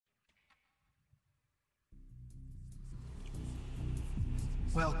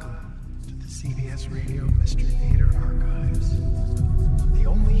Welcome to the CBS Radio Mystery Theater Archives, the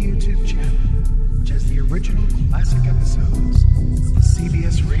only YouTube channel which has the original classic episodes of the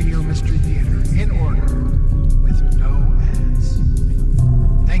CBS Radio Mystery Theater in order with no ads.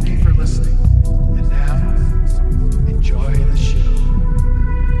 Thank you for listening, and now, enjoy the show.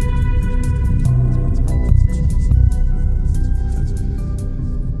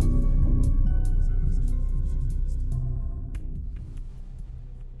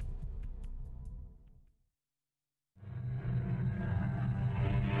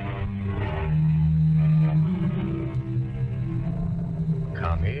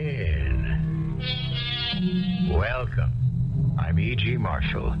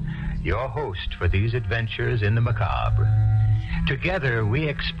 Your host for these adventures in the macabre. Together, we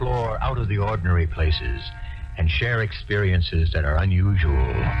explore out of the ordinary places and share experiences that are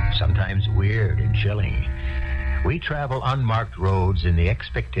unusual, sometimes weird and chilling. We travel unmarked roads in the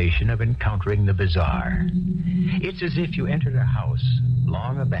expectation of encountering the bizarre. It's as if you entered a house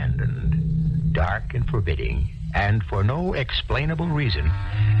long abandoned, dark and forbidding, and for no explainable reason,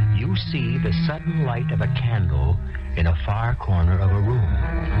 you see the sudden light of a candle in a far corner of a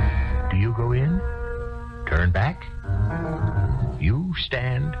room. Do you go in? Turn back? You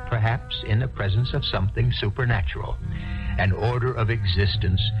stand, perhaps, in the presence of something supernatural, an order of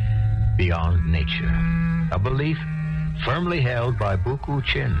existence beyond nature. A belief firmly held by Buku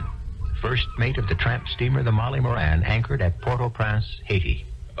Chin, first mate of the tramp steamer the Molly Moran, anchored at Port-au-Prince, Haiti.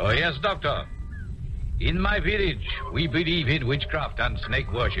 Oh, yes, Doctor. In my village, we believe in witchcraft and snake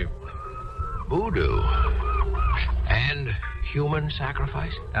worship. Voodoo. And human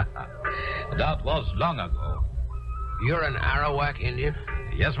sacrifice? That was long ago. You're an Arawak Indian?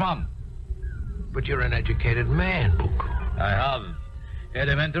 Yes, Mom. But you're an educated man, Buku. I have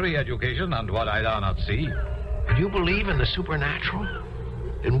elementary education and what I do not see. And you believe in the supernatural?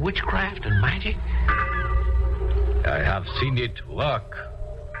 In witchcraft and magic? I have seen it work,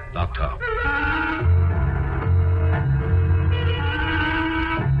 Doctor.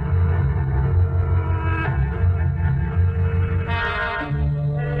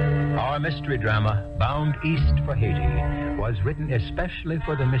 Our mystery drama, Bound East for Haiti, was written especially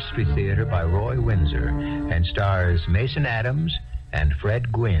for the Mystery Theater by Roy Winsor and stars Mason Adams and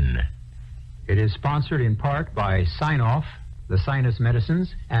Fred Gwynne. It is sponsored in part by Sign-Off, the Sinus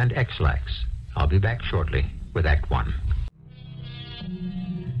Medicines, and X-Lax. I'll be back shortly with Act One.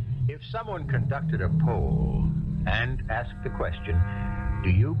 If someone conducted a poll and asked the question, do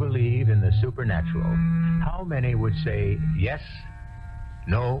you believe in the supernatural? How many would say yes,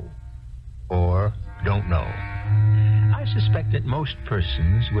 no, or don't know? I suspect that most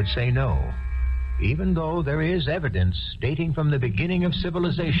persons would say no, even though there is evidence dating from the beginning of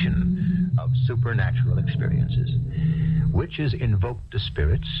civilization of supernatural experiences. Witches invoked the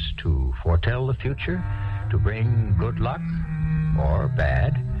spirits to foretell the future, to bring good luck or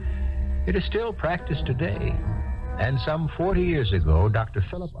bad. It is still practiced today. And some 40 years ago, Dr.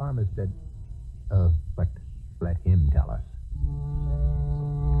 Philip Armistead... but let him tell us.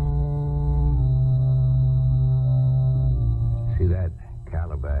 See that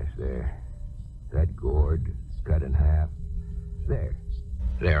calabash there? That gourd cut in half?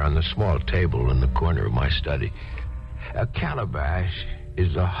 There on the small table in the corner of my study. A calabash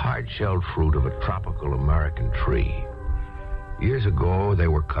is the hard-shelled fruit of a tropical American tree. Years ago, they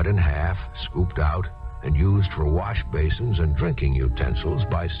were cut in half, scooped out, and used for wash basins and drinking utensils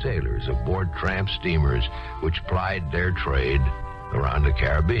by sailors aboard tramp steamers which plied their trade around the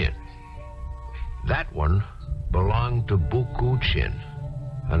Caribbean. That one belonged to Buku Chin,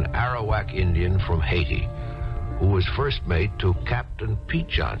 an Arawak Indian from Haiti, who was first mate to Captain Pete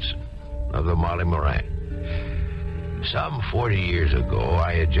Johnson of the Molly Moran. Some 40 years ago,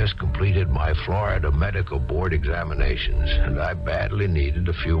 I had just completed my Florida Medical Board examinations, and I badly needed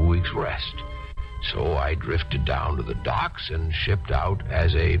a few weeks' rest. So I drifted down to the docks and shipped out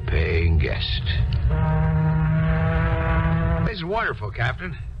as a paying guest. This is wonderful,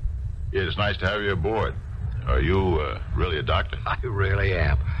 Captain. Yeah, it's nice to have you aboard. Are you really a doctor? I really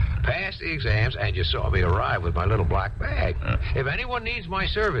am. Passed the exams, and you saw me arrive with my little black bag. If anyone needs my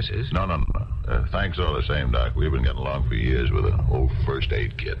services... No. Thanks all the same, Doc. We've been getting along for years with an old first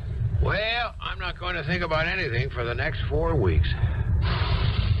aid kit. Well, I'm not going to think about anything for the next 4 weeks.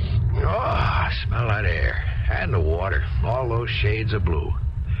 Oh, smell that air. And the water. All those shades of blue.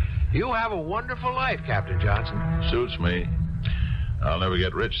 You have a wonderful life, Captain Johnson. Suits me. I'll never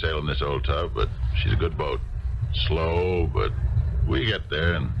get rich sailing this old tub, but she's a good boat. Slow, but we get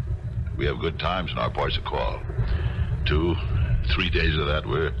there, and we have good times in our ports of call. 2, 3 days of that,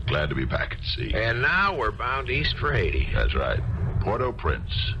 we're glad to be back at sea. And now we're bound east for Haiti. That's right.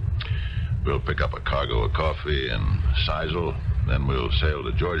 Port-au-Prince. We'll pick up a cargo of coffee in Sisal. Then we'll sail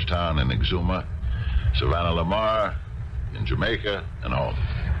to Georgetown and Exuma, Savannah Lamar, in Jamaica, and home.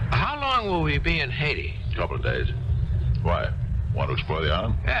 How long will we be in Haiti? A couple of days. Why? Want to explore the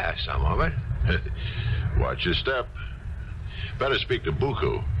island? Yeah, some of it. Watch your step. Better speak to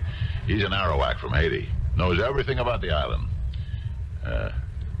Buku. He's an Arawak from Haiti. Knows everything about the island.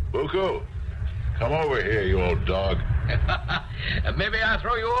 Buku, come over here, you old dog. Maybe I'll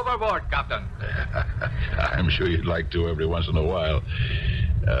throw you overboard, Captain. I'm sure you'd like to every once in a while.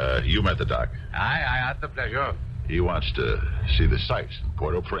 You met the doc. I had the pleasure. He wants to see the sights in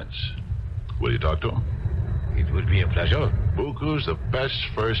Port-au-Prince. Will you talk to him? It would be a pleasure. Buku's the best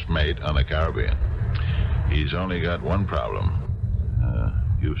first mate on the Caribbean. He's only got one problem.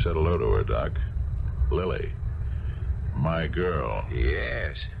 You said hello to her, Doc. Lily. My girl.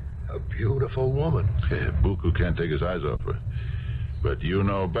 Yes, a beautiful woman. Buku can't take his eyes off her. But you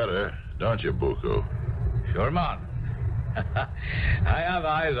know better, don't you, Buku? Sure, man. I have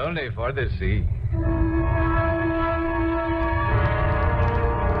eyes only for the sea.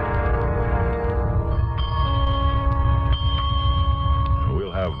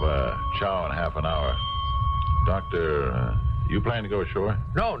 We'll have chow in half an hour. Doctor, you plan to go ashore?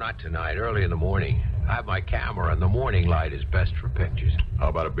 No, not tonight. Early in the morning. I have my camera, and the morning light is best for pictures. How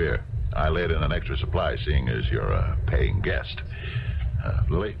about a beer? I laid in an extra supply, seeing as you're a paying guest.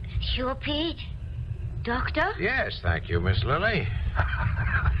 Lily? Sure, Pete? Doctor? Yes, thank you, Miss Lily.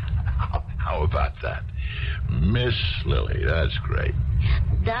 How about that? Miss Lily, that's great.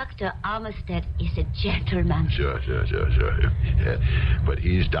 Dr. Armistead is a gentleman. Sure. Yeah. But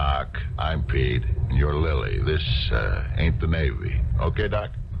he's Doc, I'm Pete, and you're Lily. This ain't the Navy. Okay,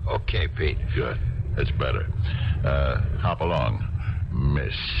 Doc? Okay, Pete. Good. That's better. Hop along,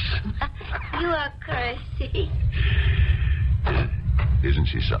 Miss. You are crazy. Isn't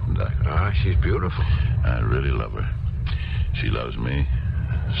she something, Doc? Ah, she's beautiful. I really love her. She loves me,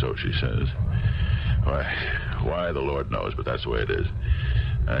 so she says. Why, the Lord knows, but that's the way it is.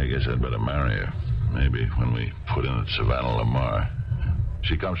 I guess I'd better marry her. Maybe when we put in at Savannah Lamar.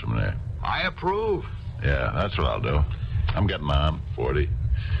 She comes from there. I approve. Yeah, that's what I'll do. I'm getting on, 40.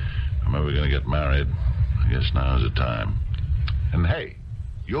 I'm ever going to get married. I guess now's the time. And hey,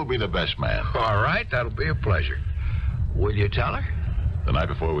 you'll be the best man. All right, that'll be a pleasure. Will you tell her? The night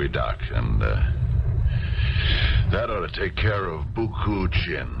before we dock, and that ought to take care of Buku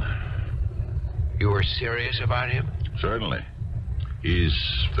Chin. You were serious about him? Certainly. He's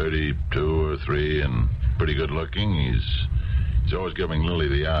 32 or 3 and pretty good looking. He's always giving Lily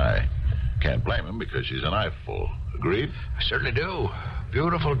the eye. Can't blame him because she's an eyeful. Agreed? I certainly do.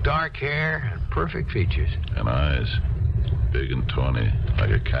 Beautiful dark hair and perfect features. And eyes. Big and tawny,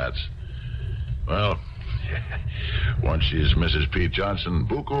 like a cat's. Well, once she's Mrs. Pete Johnson,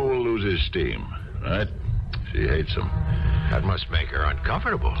 Buku will lose his steam, right? She hates him. That must make her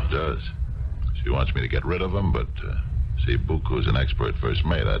uncomfortable. It does. She wants me to get rid of him, but see, Buku's an expert first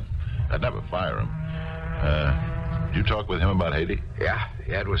mate. I'd never fire him. Did you talk with him about Haiti? Yeah,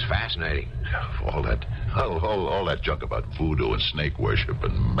 it was fascinating. All that junk about voodoo and snake worship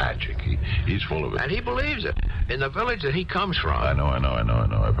and magic. He's full of it. And he believes it. In the village that he comes from. I know.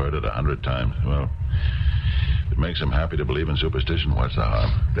 I've heard it 100 times. Well, it makes him happy to believe in superstition. What's the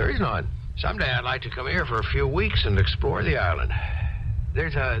harm? There is none. Someday I'd like to come here for a few weeks and explore the island.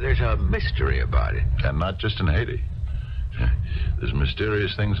 There's a mystery about it. And not just in Haiti. There's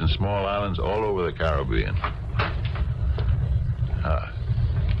mysterious things in small islands all over the Caribbean.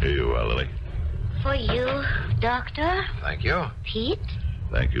 Here you are, Lily. For you, Doctor. Thank you. Pete?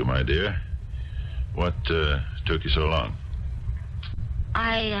 Thank you, my dear. What took you so long?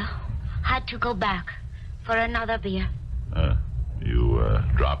 I had to go back for another beer. You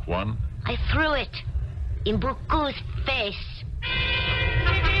dropped one? I threw it in Buku's face.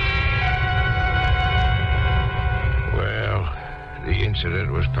 Well, the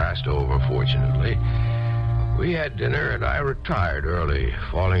incident was passed over, fortunately. We had dinner, and I retired early,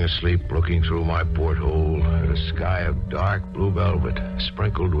 falling asleep looking through my porthole at a sky of dark blue velvet,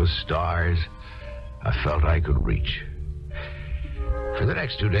 sprinkled with stars I felt I could reach. For the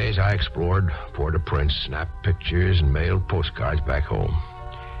next 2 days, I explored Port-au-Prince, snapped pictures, and mailed postcards back home.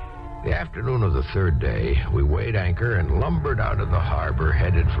 The afternoon of the 3rd day, we weighed anchor and lumbered out of the harbor,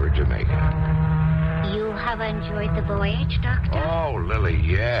 headed for Jamaica. You have enjoyed the voyage, Doctor? Oh, Lily,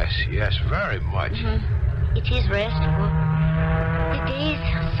 yes, very much. Mm-hmm. It is restful. The days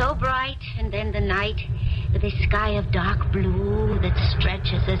so bright, and then the night with a sky of dark blue that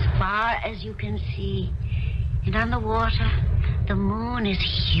stretches as far as you can see. And on the water, the moon is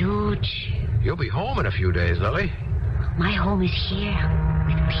huge. You'll be home in a few days, Lily. My home is here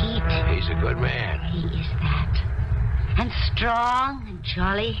with Pete. He's a good man. He is that. And strong and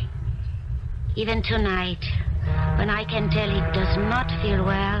jolly. Even tonight, when I can tell he does not feel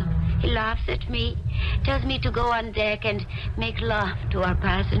well, he laughs at me, tells me to go on deck and make love to our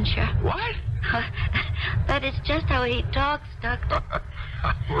passenger. What? That is just how he talks, Doctor.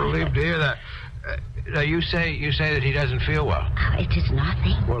 I'm relieved to hear that. Now, you say that he doesn't feel well. It is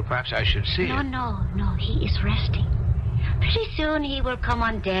nothing. Well, perhaps I should see him. No, he is resting. Pretty soon he will come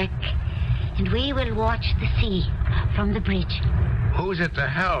on deck, and we will watch the sea from the bridge. Who's at the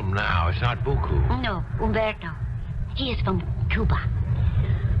helm now? It's not Buku. No, Umberto. He is from Cuba.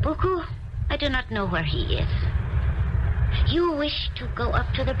 Buku, I do not know where he is. You wish to go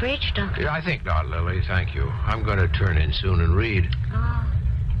up to the bridge, Doctor? I think not, Lily. Thank you. I'm going to turn in soon and read. Oh,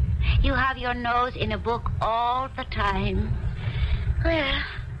 you have your nose in a book all the time. Well,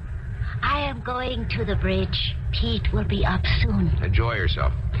 I am going to the bridge. Pete will be up soon. Enjoy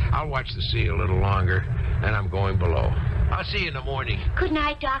yourself. I'll watch the sea a little longer, then I'm going below. I'll see you in the morning. Good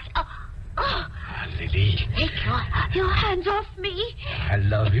night, Doctor. Oh, Lily. take your hands off me. I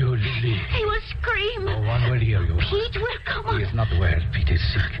love you, Lily. He will scream. No one will hear you. Pete will come on. He is not well. Pete is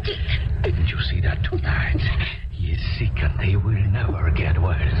sick. Didn't you see that tonight? He is sick and he will never get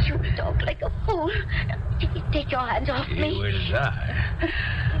well. You talk like a fool. Take your hands off me. He will die.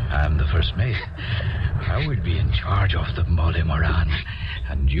 I'm the first mate. I will be in charge of the Molly Moran,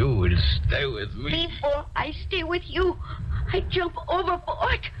 and you will stay with me. Before I stay with you, I jump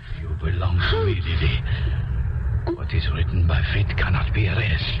overboard. You belong to me, Lily. What is written by fate cannot be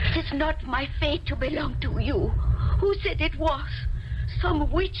erased. It is not my fate to belong to you. Who said it was?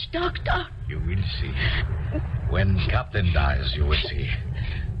 Some witch doctor? You will see. When Captain dies, you will see.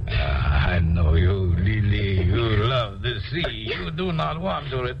 I know you, Lily. You love the sea. You do not want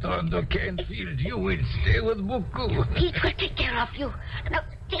to return to Canefield. You will stay with Buku. Pete will take care of you. Now,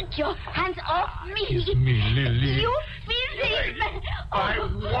 take your hands off me. Kiss me, Lily. You filthy man. I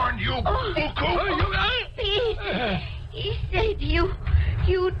warned you, Buku. Pete, he said you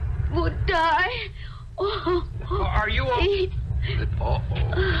would die. Oh, Are you all... Pete.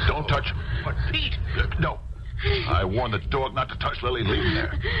 Don't touch him. But Pete... No. I warned the dog not to touch Lily. Leave him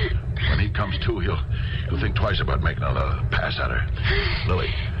there. When he comes to, he'll think twice about making another pass at her.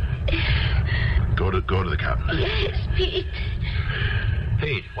 Lily, go to the cabin. Yes, Pete.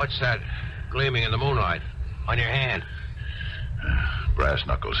 Pete, what's that gleaming in the moonlight on your hand? Brass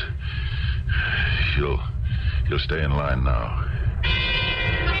knuckles. You'll stay in line now.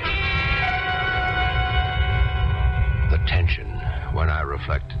 The tension, when I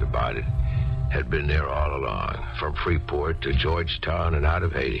reflected about it, had been there all along, from Freeport to Georgetown and out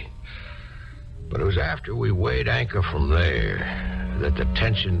of Haiti. But it was after we weighed anchor from there that the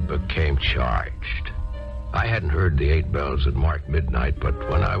tension became charged. I hadn't heard the 8 bells that marked midnight, but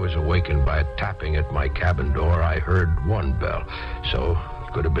when I was awakened by a tapping at my cabin door, I heard 1 bell. So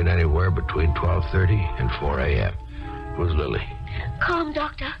it could have been anywhere between 12:30 and 4 a.m. It was Lily. Calm,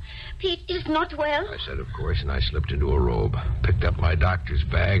 Doctor. Pete is not well. I said, of course, and I slipped into a robe, picked up my doctor's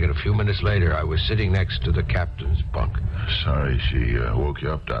bag, and a few minutes later, I was sitting next to the captain's bunk. Sorry she woke you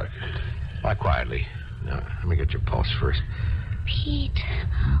up, Doc. Lie quietly. Now, let me get your pulse first. Pete,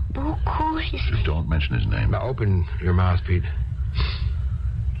 Buku is... Just don't mention his name. Now, open your mouth, Pete.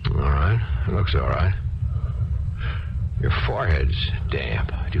 All right. It looks all right. Your forehead's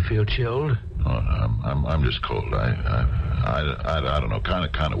damp. Do you feel chilled? Oh, I'm just cold. I don't know,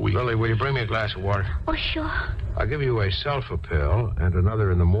 kind of weak. Lily, will you bring me a glass of water? Oh, sure. I'll give you a sulfa pill and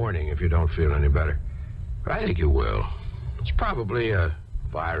another in the morning if you don't feel any better. But I think you will. It's probably a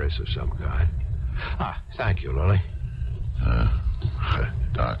virus of some kind. Thank you, Lily.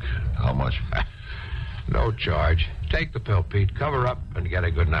 Doc, how much? No charge. Take the pill, Pete. Cover up and get a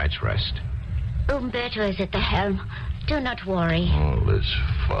good night's rest. Umberto is at the helm. Do not worry. All this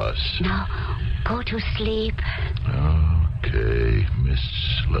fuss. Now, go to sleep. Okay, Miss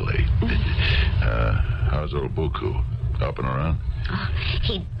Lily. How's old Buku? Up and around?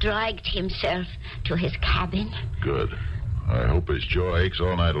 He dragged himself to his cabin. Good. I hope his jaw aches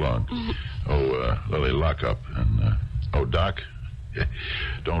all night long. Lily, lock up. And, Doc,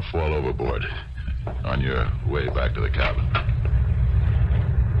 don't fall overboard on your way back to the cabin.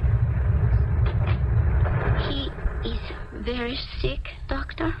 He is very sick,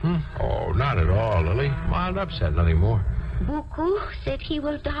 Doctor. Oh, not at all, Lily. Mild upset, nothing more. Buku said he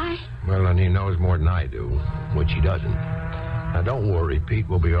will die. Well, and he knows more than I do, which he doesn't. Now, don't worry, Pete.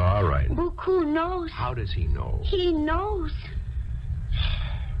 We'll be all right. Buku knows. How does he know? He knows.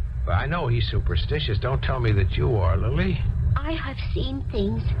 But I know he's superstitious. Don't tell me that you are, Lily. I have seen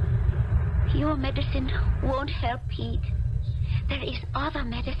things. Your medicine won't help, Pete. There is other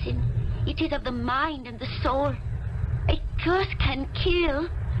medicine. It is of the mind and the soul. A curse can kill.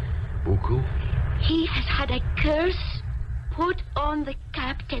 Buku? He has had a curse put on the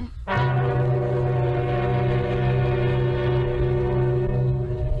captain.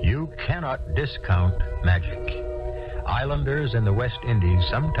 You cannot discount magic. Islanders in the West Indies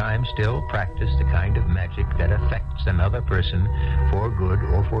sometimes still practice the kind of magic that affects another person for good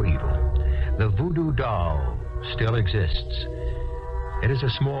or for evil. The voodoo doll still exists. It is a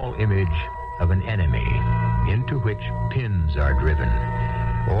small image of an enemy into which pins are driven,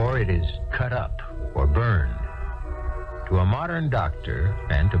 or it is cut up or burned. To a modern doctor,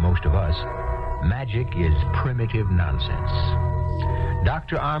 and to most of us, magic is primitive nonsense.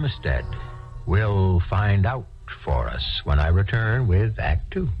 Dr. Armistead will find out for us when I return with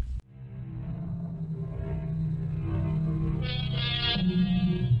Act 2.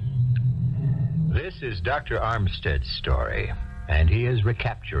 This is Dr. Armstead's story, and he is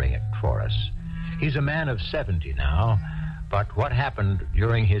recapturing it for us. He's a man of 70 now, but what happened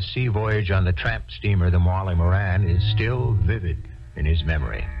during his sea voyage on the tramp steamer, the Molly Moran, is still vivid in his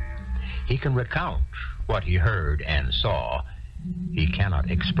memory. He can recount what he heard and saw. He cannot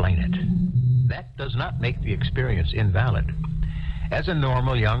explain it. That does not make the experience invalid. As a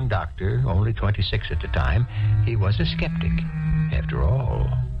normal young doctor, only 26 at the time, he was a skeptic. After all,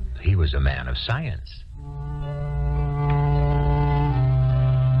 he was a man of science.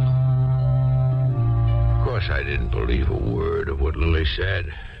 Of course, I didn't believe a word of what Lily said.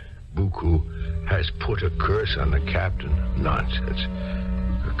 Buku has put a curse on the captain. Nonsense.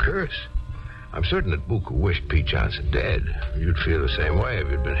 A curse? I'm certain that Buku wished Pete Johnson dead. You'd feel the same way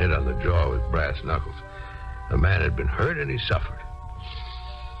if you'd been hit on the jaw with brass knuckles. The man had been hurt and he suffered.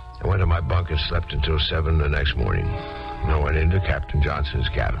 I went to my bunk and slept until 7 the next morning. I went into Captain Johnson's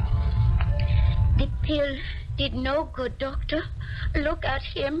cabin. The pill did no good, Doctor. Look at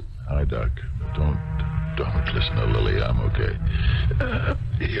him. Hi, Doc. Don't listen to Lily. I'm okay.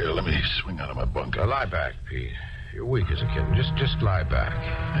 Here, let me swing out of my bunk. Now, lie back, Pete. You're weak as a kitten. Just lie back.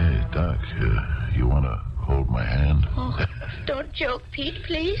 Hey, Doc, you want to hold my hand? Oh, don't joke, Pete,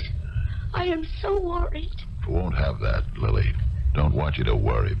 please. I am so worried. Won't have that, Lily. Don't want you to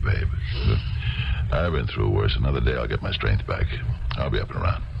worry, babe. I've been through worse. Another day I'll get my strength back. I'll be up and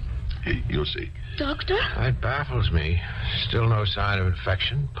around. You'll see. Doctor? That baffles me. Still no sign of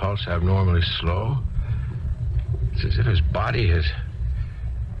infection. Pulse abnormally slow. It's as if his body has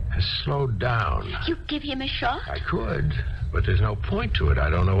slowed down. You give him a shot? I could, but there's no point to it. I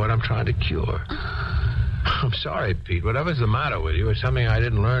don't know what I'm trying to cure. I'm sorry, Pete. Whatever's the matter with you is something I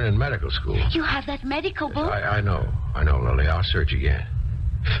didn't learn in medical school. You have that medical book? I know, Lily. I'll search again.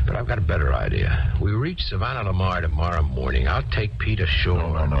 But I've got a better idea. We reach Savannah Lamar tomorrow morning. I'll take Pete ashore.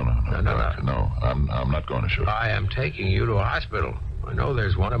 No, I'm not going ashore. I am taking you to a hospital. I know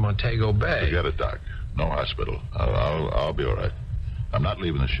there's one in Montego Bay. Forget it, Doc. No hospital. I'll be all right. I'm not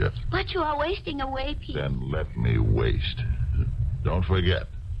leaving the ship. But you are wasting away, Pete. Then let me waste. Don't forget,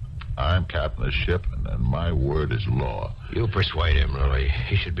 I'm captain of the ship, and my word is law. You persuade him, Lily.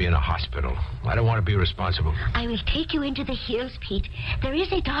 He should be in a hospital. I don't want to be responsible. I will take you into the hills, Pete. There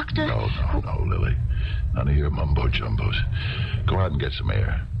is a doctor. No, Lily. None of your mumbo-jumbos. Go out and get some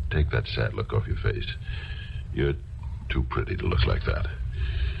air. Take that sad look off your face. You're too pretty to look like that.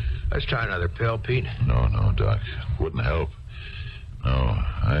 Let's try another pill, Pete. No, Doc. Wouldn't help. No,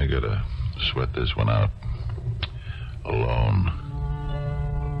 I gotta sweat this one out. Alone.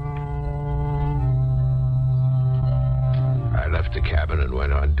 I left the cabin and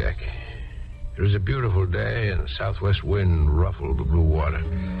went on deck. It was a beautiful day, and a southwest wind ruffled the blue water.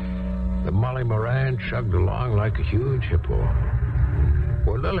 The Molly Moran chugged along like a huge hippo.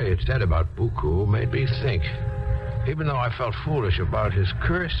 What Lily had said about Buku made me think. Even though I felt foolish about his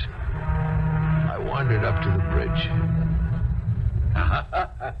curse, I wandered up to the bridge.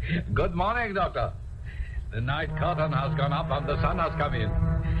 Good morning, Doctor. The night curtain has gone up and the sun has come in.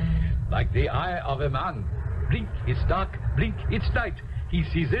 Like the eye of a man. Blink, it's dark. Blink, it's night. He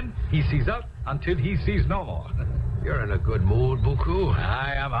sees in, he sees out, until he sees no more. You're in a good mood, Buku.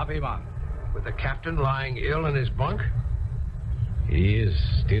 I am happy, man. With the captain lying ill in his bunk? He is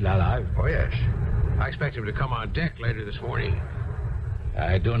still alive. Oh, yes. I expect him to come on deck later this morning.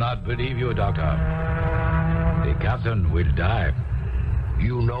 I do not believe you, Doctor. The captain will die.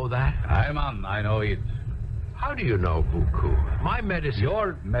 You know that? Aye, man, I know it. How do you know, Buku? My medicine...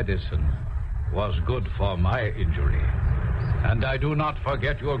 Your medicine was good for my injury. And I do not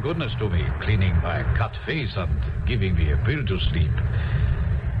forget your goodness to me, cleaning my cut face and giving me a pill to sleep.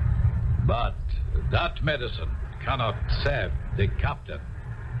 But that medicine cannot save the captain.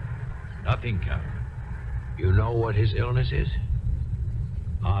 Nothing, Captain. You know what his illness is?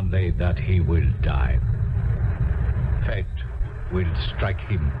 Only that he will die. Fate will strike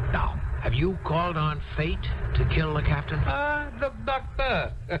him down. Have you called on fate to kill the captain? Look,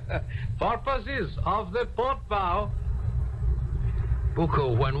 Doctor. Purposes of the port bow.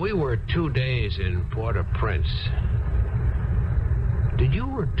 Bucco, when we were 2 days in Port-au-Prince, did you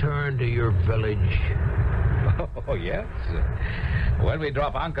return to your village? Oh, yes. When we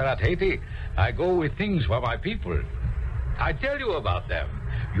drop anchor at Haiti, I go with things for my people. I tell you about them.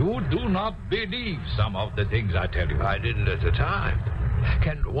 You do not believe some of the things I tell you. I didn't at the time.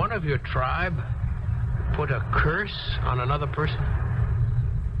 Can one of your tribe put a curse on another person?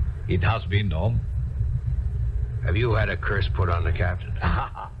 It has been known. Have you had a curse put on the captain?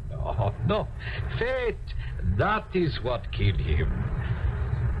 Oh, no. Fate, that is what killed him.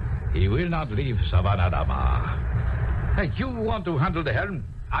 He will not leave Savannah Dama. Hey, you want to handle the helm?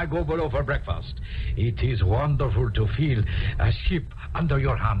 I go below for breakfast. It is wonderful to feel a ship under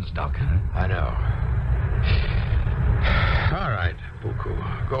your hands, Doc. I know. All right, Bucco.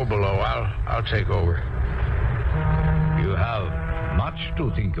 Go below. I'll take over. You have much to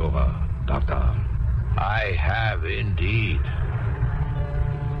think over, Doctor. I have indeed.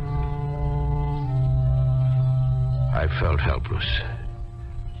 I felt helpless.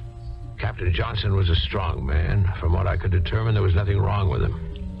 Captain Johnson was a strong man. From what I could determine, there was nothing wrong with him.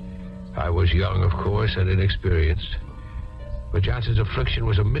 I was young, of course, and inexperienced. But Johnson's affliction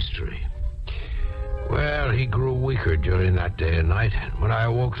was a mystery. Well, he grew weaker during that day and night. When I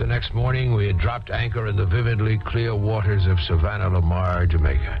awoke the next morning, we had dropped anchor in the vividly clear waters of Savannah Lamar,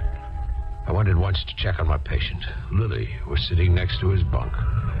 Jamaica. I went at once to check on my patient. Lily was sitting next to his bunk.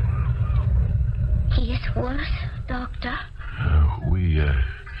 He is worse, Doctor.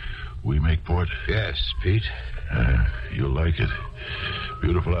 We make port. Yes, Pete. You'll like it.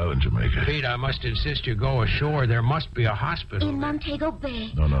 Beautiful island, Jamaica. Pete, I must insist you go ashore. There must be a hospital. In Montego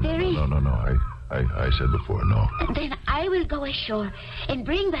Bay. No. I said before, no. Then I will go ashore and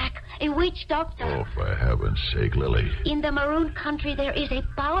bring back a witch doctor. Oh, for heaven's sake, Lily. In the Maroon country, there is a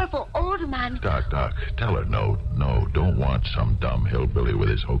powerful old man. Doc, tell her no. Don't want some dumb hillbilly with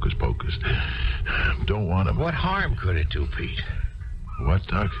his hocus pocus. Don't want him. What harm could it do, Pete? What,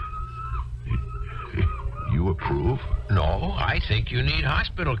 Doc? You approve? No, I think you need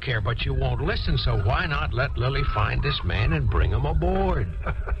hospital care, but you won't listen, so why not let Lily find this man and bring him aboard?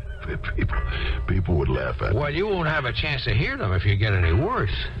 People would laugh at me. Well, you won't have a chance to hear them if you get any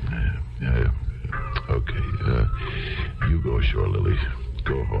worse. Okay. You go ashore, Lily.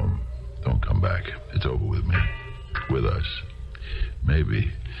 Go home. Don't come back. It's over with me. With us.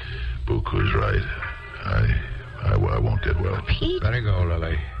 Maybe Buku's right. I won't get well. Pete, Better go,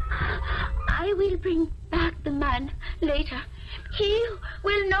 Lily. I will bring back the man later. He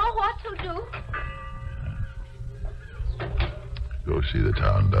will know what to do. Go see the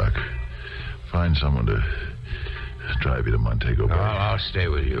town, Doc. Find someone to drive you to Montego Bay. No, I'll stay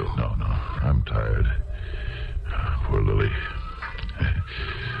with you. No. I'm tired. Poor Lily.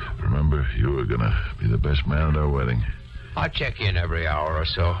 Remember, you were going to be the best man at our wedding. I'll check in every hour or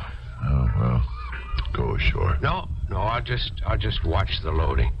so. Oh, well, go ashore. No, I'll just watch the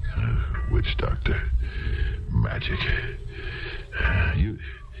loading. Witch doctor. Magic.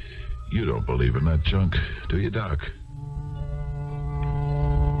 You don't believe in that junk, do you, Doc?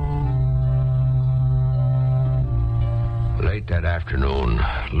 Late that afternoon,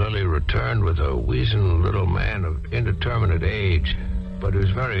 Lily returned with a weazened little man of indeterminate age, but he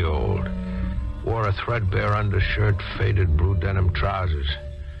was very old. Wore a threadbare undershirt, faded blue denim trousers.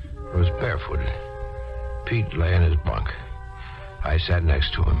 Was barefooted. Pete lay in his bunk. I sat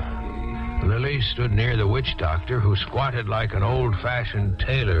next to him. Lily stood near the witch doctor, who squatted like an old-fashioned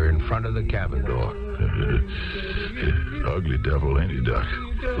tailor in front of the cabin door. Ugly devil, ain't he, Doc?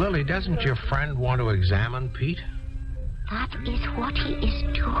 Lily, doesn't your friend want to examine Pete? That is what he is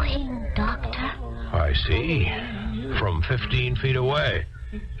doing, Doctor. I see. From 15 feet away.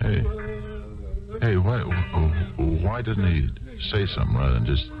 Hey, why didn't he say something rather than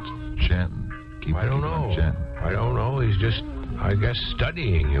just chant and keep I don't know. chanting? I don't know. He's just, I guess,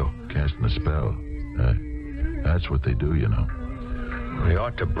 studying you. Casting a spell. That's what they do, you know. He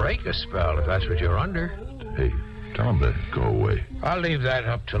ought to break a spell if that's what you're under. Hey, tell him to go away. I'll leave that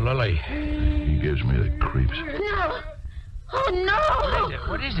up to Lily. He gives me the creeps. No. Oh,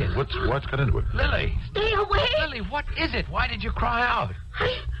 no. What is it? What's got into it? Lily. Stay away. Lily, what is it? Why did you cry out?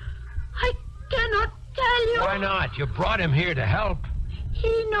 I cannot tell you. Why not? You brought him here to help.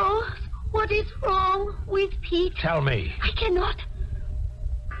 He knows what is wrong with Pete. Tell me. I cannot.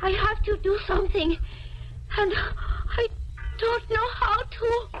 I have to do something. And I don't know how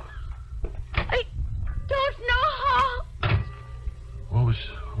to.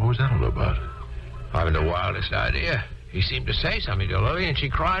 wasn't the wildest idea. He seemed to say something to Lily, and she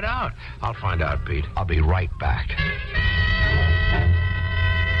cried out. I'll find out, Pete. I'll be right back.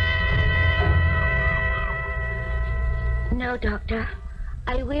 No, Doctor.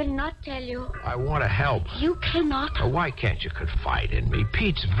 I will not tell you. I want to help. You cannot. Oh, why can't you confide in me?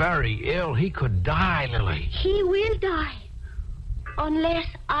 Pete's very ill. He could die, Lily. He will die. Unless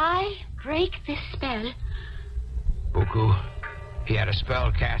I break this spell. Buku, he had a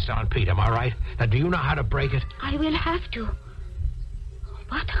spell cast on Pete, am I right? Now, do you know how to break it? I will have to.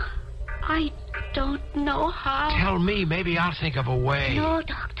 But I don't know how. Tell me. Maybe I'll think of a way. No,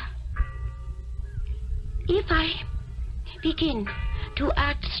 Doctor. If I begin to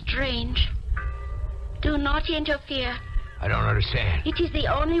act strange, do not interfere. I don't understand. It is the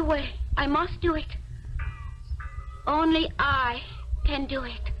only way. I must do it. Only I can do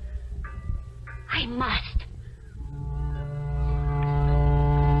it. I must.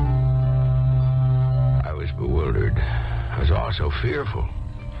 I was bewildered. I was also fearful.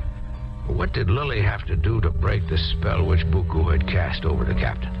 What did Lily have to do to break the spell which Buku had cast over the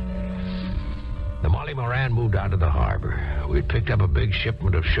captain? The Molly Moran moved out of the harbor. We'd picked up a big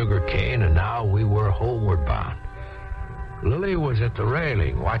shipment of sugar cane, and now we were homeward bound. Lily was at the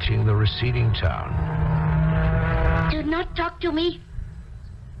railing, watching the receding town. Do not talk to me.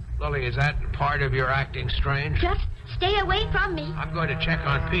 Lily, is that part of your acting strange? Just stay away from me. I'm going to check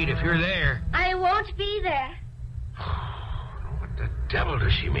on Pete if you're there. I won't be there. What the devil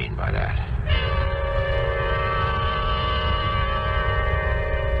does she mean by that?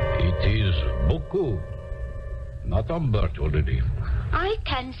 It is Buku, not Umberto, lady. I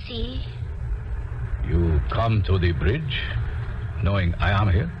can see. You come to the bridge, knowing I am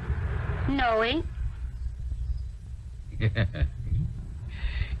here? Knowing.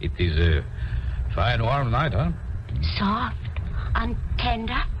 It is a fine warm night, huh? Soft and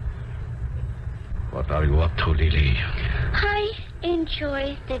tender. What are you up to, Lily? I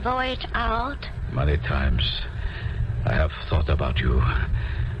enjoy the voyage out. Many times I have thought about you,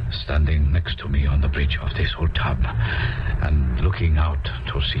 standing next to me on the bridge of this old tub and looking out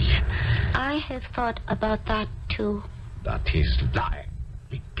to sea. I have thought about that, too. That is lying,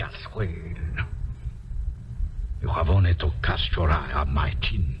 because you have only to cast your eye on my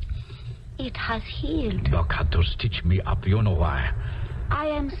chin. It has healed. Doc had to stitch me up, you know why. I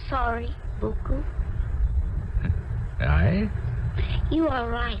am sorry, Buku. Aye? You are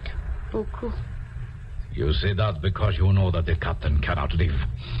right, Buku. You say that because you know that the captain cannot live.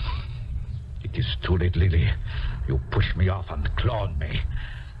 It is too late, Lily. You pushed me off and clawed me.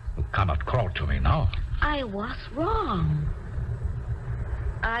 You cannot crawl to me now. I was wrong.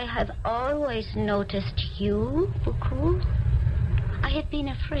 I have always noticed you, Buku. I have been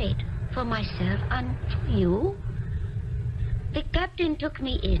afraid for myself and for you. The captain took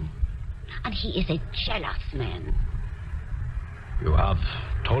me in, and he is a jealous man. You have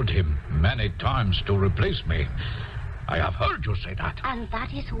told him many times to replace me. I have heard you say that. And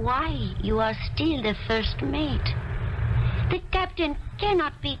that is why you are still the first mate. The captain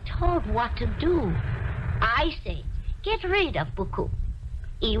cannot be told what to do. I say, get rid of Buku.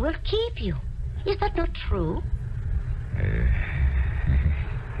 He will keep you. Is that not true?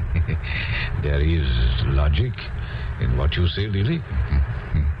 There is logic in what you say, Lily.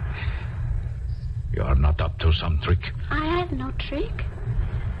 You are not up to some trick. I have no trick.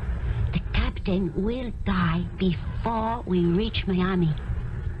 The captain will die before we reach Miami.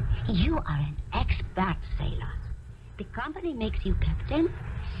 You are an expert sailor. The company makes you captain.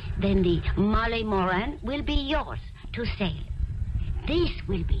 Then the Molly Moran will be yours to sail. This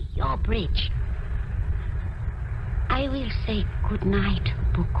will be your bridge. I will say good night,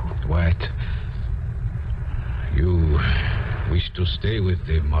 Buku. What? You wish to stay with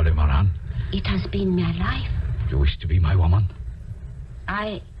the Molly Moran? It has been my life. You wish to be my woman?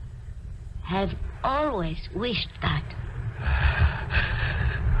 I have always wished that.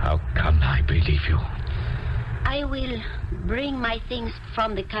 How can I believe you? I will bring my things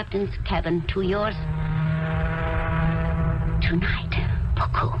from the captain's cabin to yours tonight,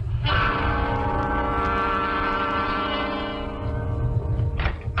 Buku.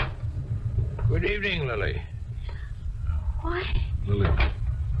 Good evening, Lily. Why?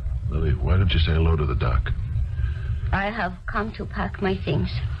 Lily, why didn't you say hello to the doc? I have come to pack my things.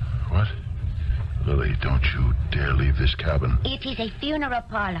 What? Lily, don't you dare leave this cabin. It is a funeral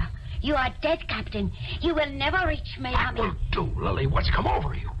parlor. You are dead, Captain. You will never reach Miami. What will do, Lily? What's come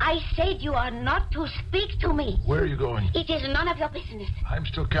over you? I said you are not to speak to me. Where are you going? It is none of your business. I'm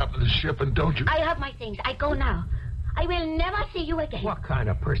still captain of the ship, and don't you... I have my things. I go now. I will never see you again. What kind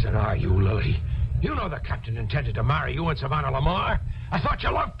of person are you, Lily? You know the captain intended to marry you and Savannah Lamar. I thought you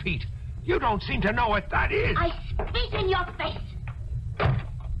loved Pete. You don't seem to know what that is. I spit in your face.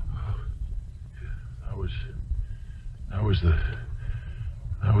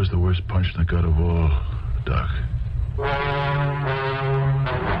 That was the worst punch in the gut of all, Doc.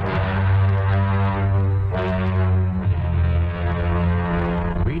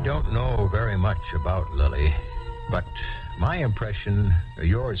 We don't know very much about Lily, but my impression,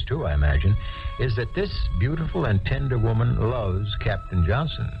 yours too, I imagine, is that this beautiful and tender woman loves Captain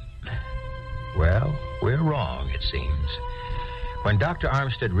Johnson. Well, we're wrong, it seems. When Dr.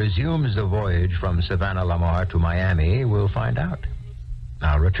 Armstead resumes the voyage from Savannah Lamar to Miami, we'll find out.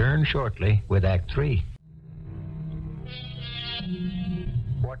 I'll return shortly with Act 3.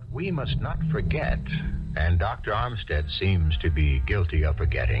 What we must not forget, and Dr. Armstead seems to be guilty of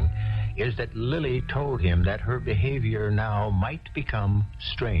forgetting, is that Lily told him that her behavior now might become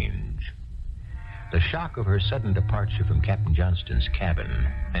strange. The shock of her sudden departure from Captain Johnston's cabin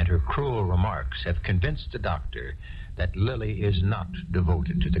and her cruel remarks have convinced the doctor that Lily is not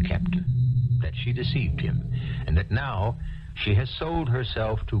devoted to the captain, that she deceived him, and that now she has sold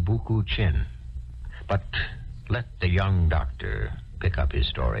herself to Buku Chin. But let the young doctor pick up his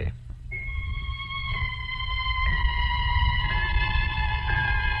story.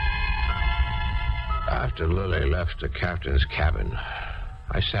 After Lily left the captain's cabin,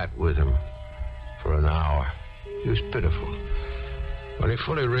 I sat with him for an hour. He was pitiful. When he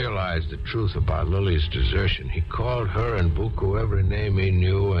fully realized the truth about Lily's desertion, he called her and Buku every name he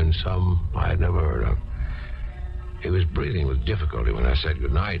knew and some I had never heard of. He was breathing with difficulty when I said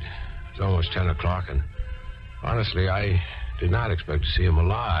goodnight. It was almost 10 o'clock, and honestly, I did not expect to see him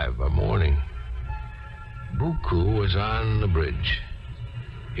alive by morning. Buku was on the bridge.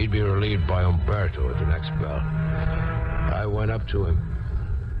 He'd be relieved by Umberto at the next bell. I went up to him.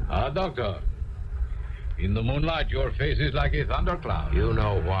 Doctor. In the moonlight, your face is like a thundercloud. You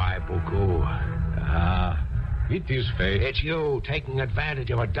know why, Buku. It is fate. It's you taking advantage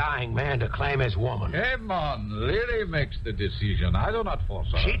of a dying man to claim his woman. Come on, Lily makes the decision. I do not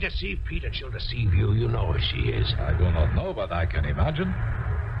force her. She deceived Pete, and she'll deceive you. You know where she is. I do not know, but I can imagine.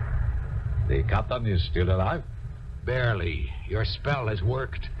 The captain is still alive? Barely. Your spell has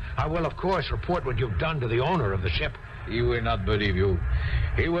worked. I will, of course, report what you've done to the owner of the ship. He will not believe you.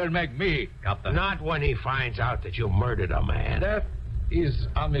 He will make me captain. Not when he finds out that you murdered a man. Death is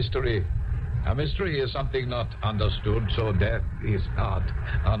a mystery. A mystery is something not understood, so death is not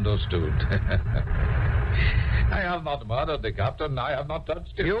understood. I have not murdered the captain. I have not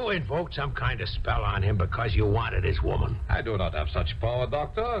touched him. You invoked some kind of spell on him because you wanted his woman. I do not have such power,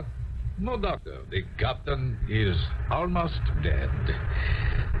 Doctor. No, Doctor. The captain is almost dead.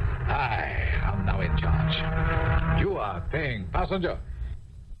 I am now in charge. You are paying passenger.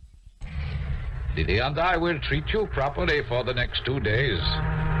 Didi and I will treat you properly for the next 2 days.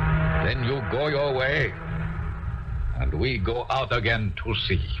 Then you go your way, and we go out again to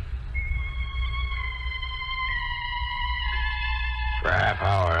sea. For a half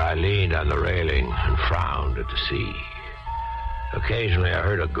hour, I leaned on the railing and frowned at the sea. Occasionally, I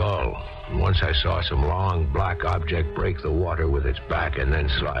heard a gull, and once I saw some long, black object break the water with its back and then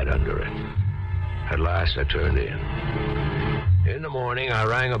slide under it. At last, I turned in. In the morning, I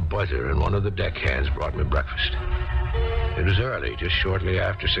rang a buzzer, and one of the deckhands brought me breakfast. It was early, just shortly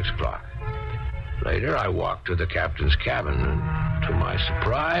after 6 o'clock. Later, I walked to the captain's cabin, and to my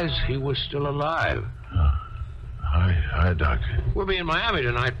surprise, he was still alive. Hi, Doc. We'll be in Miami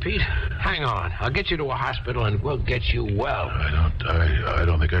tonight, Pete. Hang on. I'll get you to a hospital, and we'll get you well. I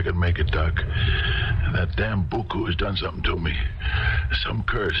don't think I can make it, Doc. That damn Buku has done something to me. Some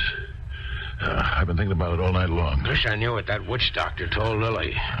curse. I've been thinking about it all night long. Wish I knew what that witch doctor told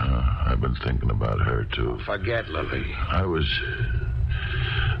Lily. I've been thinking about her, too. Forget Lily. I was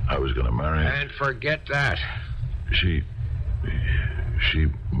going to marry her. And forget that. She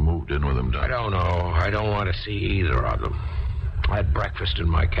moved in with him, Doc. I don't know. I don't want to see either of them. I had breakfast in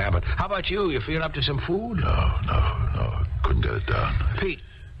my cabin. How about you? You feel up to some food? No. Couldn't get it down. Pete,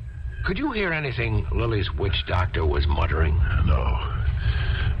 could you hear anything Lily's witch doctor was muttering? No.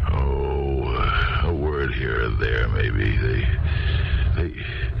 A word here or there, maybe.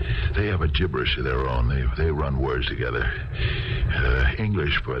 They have a gibberish of their own. They run words together.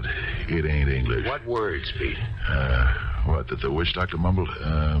 English, but it ain't English. What words, Pete? What, that the witch doctor mumbled?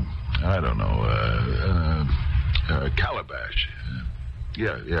 I don't know. Calabash.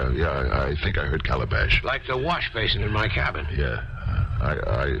 Yeah, I think I heard calabash. Like the wash basin in my cabin. Yeah,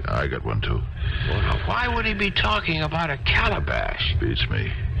 I got one, too. Well, now, why would he be talking about a calabash? Beats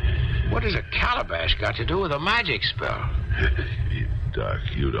me. What has a calabash got to do with a magic spell? Doc,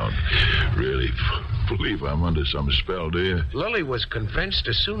 you don't really believe I'm under some spell, do you? Lily was convinced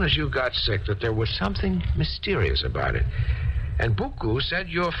as soon as you got sick that there was something mysterious about it. And Buku said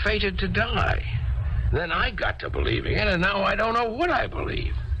you're fated to die. Then I got to believing it, and now I don't know what I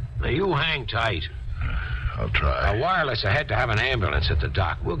believe. Now, you hang tight. I'll try. Wire us ahead to have an ambulance at the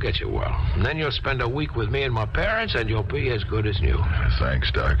dock. We'll get you well. And then you'll spend a week with me and my parents, and you'll be as good as new.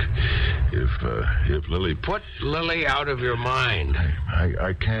 Thanks, Doc. If Lily... Put Lily out of your mind.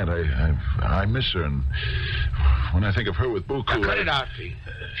 I can't. I miss her, and when I think of her with Buku... Now, cut it out, Pete.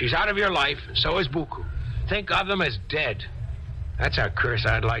 She's out of your life, and so is Buku. Think of them as dead. That's a curse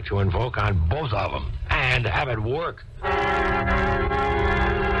I'd like to invoke on both of them, and have it work.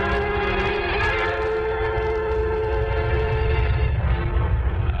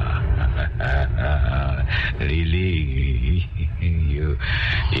 Really,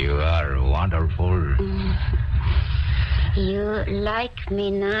 you are wonderful. You like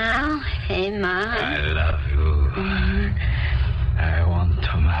me now, hey, Ma? I love you. I want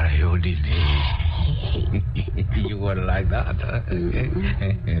to marry you, Lily. You were like that, huh?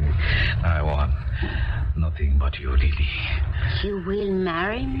 I want nothing but you, Lily. You will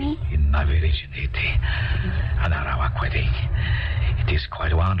marry me? In my village in Haiti, and on our wedding. It is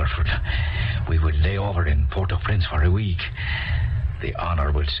quite wonderful. We will lay over in Port-au-Prince for a week. The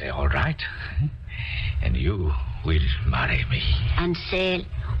honor will say, all right, and you will marry me. And sail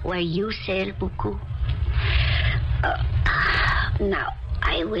where you sail, Buku? Now,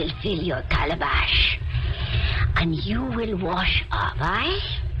 I will fill your calabash, and you will wash up, eh?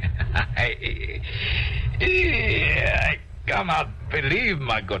 I cannot believe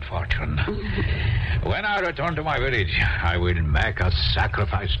my good fortune. When I return to my village, I will make a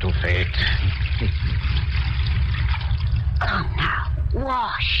sacrifice to fate. Come now,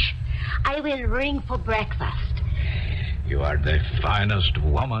 wash. I will ring for breakfast. You are the finest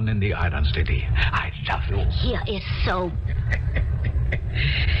woman in the islands, Lily. I love you. Here is so...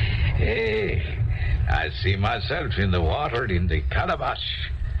 Hey, I see myself in the water in the calabash.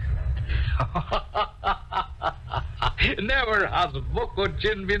 Never has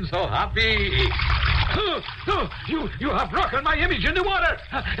Boko-chin been so happy. You have broken my image in the water.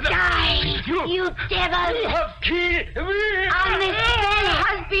 Die, you devil! You have killed me. And the spell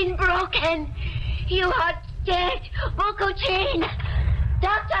has been broken. You are dead, Boko-chin.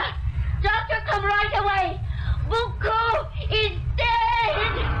 Doctor, come right away. Buku is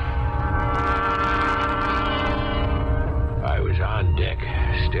dead. I was on deck,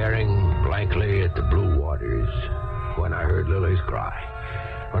 staring blankly at the blue waters, when I heard Lily's cry.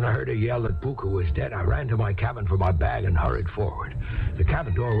 When I heard her yell that Buku was dead, I ran to my cabin for my bag and hurried forward. The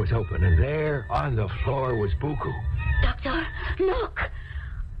cabin door was open, and there, on the floor, was Buku. Doctor, look.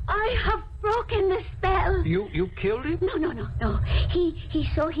 I have broken the spell. You killed him? No. He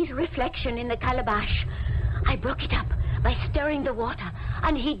saw his reflection in the calabash. I broke it up by stirring the water,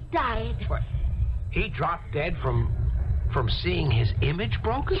 and he died. What? He dropped dead from seeing his image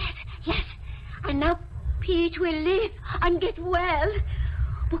broken? Yes. And now Pete will live and get well.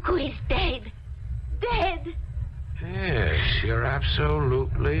 Buku is dead. Dead. Yes, you're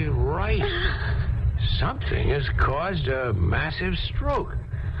absolutely right. Something has caused a massive stroke.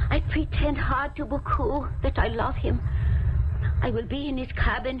 I pretend hard to Buku that I love him. I will be in his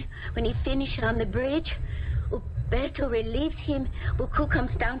cabin when he finishes on the bridge. Uberto relieves him. Buku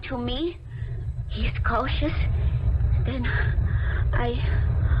comes down to me. He is cautious. Then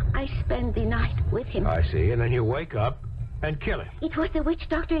I spend the night with him. I see, and then you wake up and kill him. It was the witch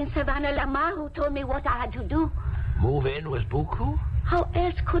doctor in Savannah Lamar who told me what I had to do. Move in with Buku? How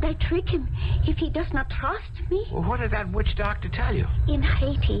else could I trick him if he does not trust me? Well, what did that witch doctor tell you? In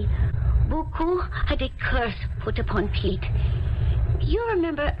Haiti, Buku had a curse put upon Pete. You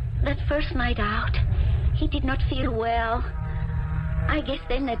remember that first night out? He did not feel well. I guess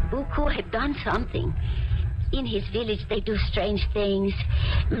then that Buku had done something. In his village, they do strange things,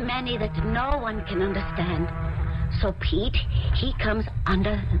 many that no one can understand. So Pete, he comes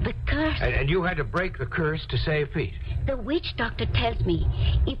under the curse. And you had to break the curse to save Pete? The witch doctor tells me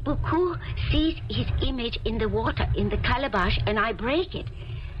if Buku sees his image in the water, in the calabash, and I break it,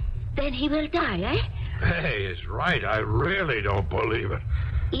 then he will die, eh? Hey, it's right. I really don't believe it.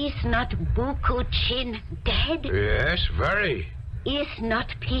 Is not Buku-chin dead? Yes, very. Is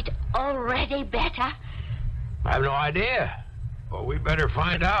not Pete already better? I have no idea. Well, we better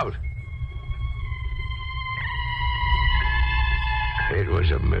find out. It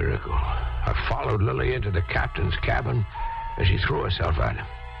was a miracle. I followed Lily into the captain's cabin as she threw herself at him.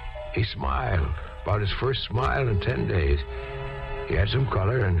 He smiled, about his first smile in 10 days. He had some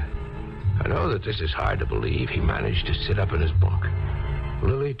color, and I know that this is hard to believe. He managed to sit up in his bunk.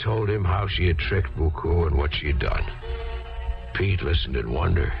 Lily told him how she had tricked Buku and what she had done. Pete listened in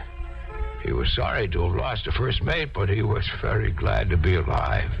wonder. He was sorry to have lost a first mate, but he was very glad to be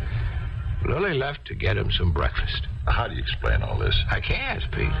alive. Lily left to get him some breakfast. How do you explain all this? I can't,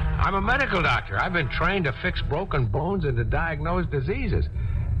 Pete. I'm a medical doctor. I've been trained to fix broken bones and to diagnose diseases.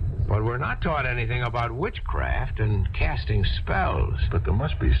 But we're not taught anything about witchcraft and casting spells. But there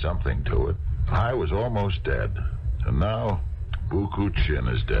must be something to it. I was almost dead. And now, Buku Chin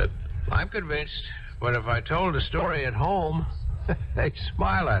is dead. I'm convinced. But if I told the story at home, they'd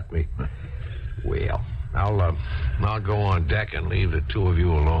smile at me. Well, I'll go on deck and leave the two of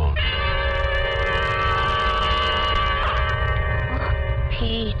you alone.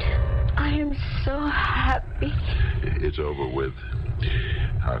 Pete, I am so happy. It's over with.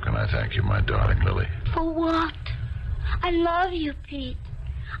 How can I thank you, my darling Lily? For what? I love you, Pete.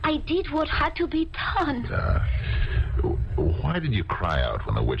 I did what had to be done. Why did you cry out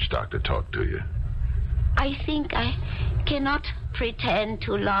when the witch doctor talked to you? I think I cannot pretend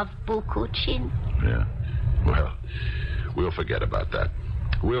to love Buku Chin. Yeah. Well, we'll forget about that.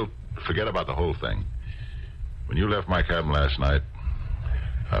 We'll forget about the whole thing. When you left my cabin last night,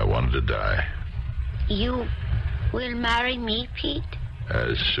 I wanted to die. You will marry me, Pete?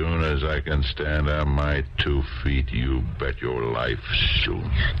 As soon as I can stand on my 2 feet, you bet your life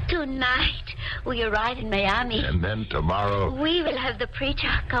soon. Tonight, we arrive in Miami. And then tomorrow... we will have the preacher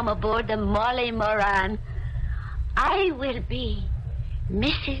come aboard the Molly Moran. I will be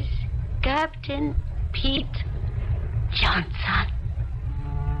Mrs. Captain Pete Johnson.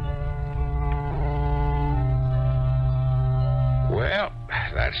 Well,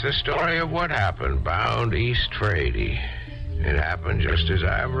 that's the story of what happened bound east for Haiti. It happened just as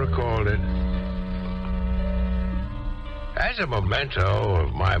I've recalled it. As a memento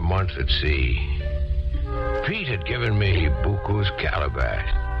of my month at sea, Pete had given me Buku's calabash.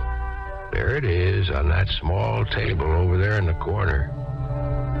 There it is on that small table over there in the corner.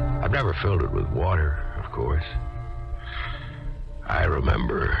 I've never filled it with water, of course. I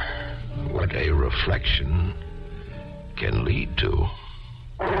remember what a reflection can lead to.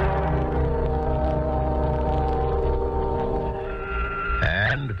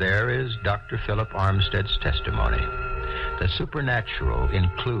 And there is Dr. Philip Armstead's testimony. The supernatural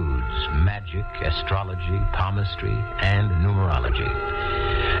includes magic, astrology, palmistry, and numerology.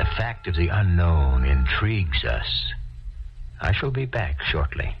 The fact of the unknown intrigues us. I shall be back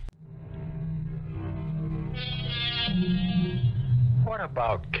shortly. What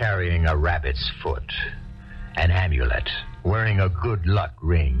about carrying a rabbit's foot, an amulet, wearing a good luck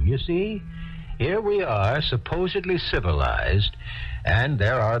ring? You see, here we are, supposedly civilized, and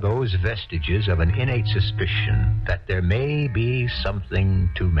there are those vestiges of an innate suspicion that there may be something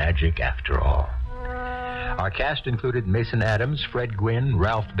to magic after all. Our cast included Mason Adams, Fred Gwynne,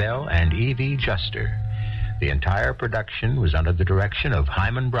 Ralph Bell, and Evie Juster. The entire production was under the direction of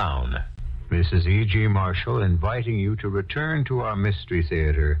Hyman Brown. This is E.G. Marshall inviting you to return to our Mystery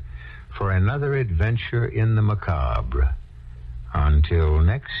Theater for another adventure in the macabre. Until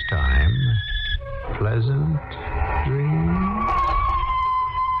next time, pleasant dreams.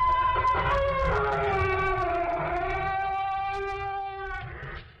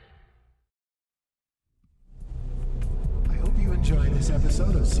 I hope you enjoyed this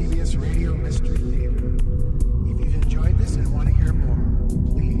episode of CBS Radio Mystery Theater. If you've enjoyed this and want to hear more,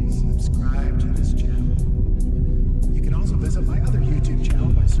 please subscribe to this channel. You can also visit my other YouTube channel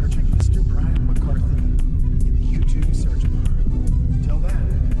by searching Mr. Brian McCarthy in the YouTube search bar. Until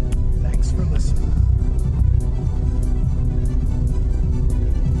then,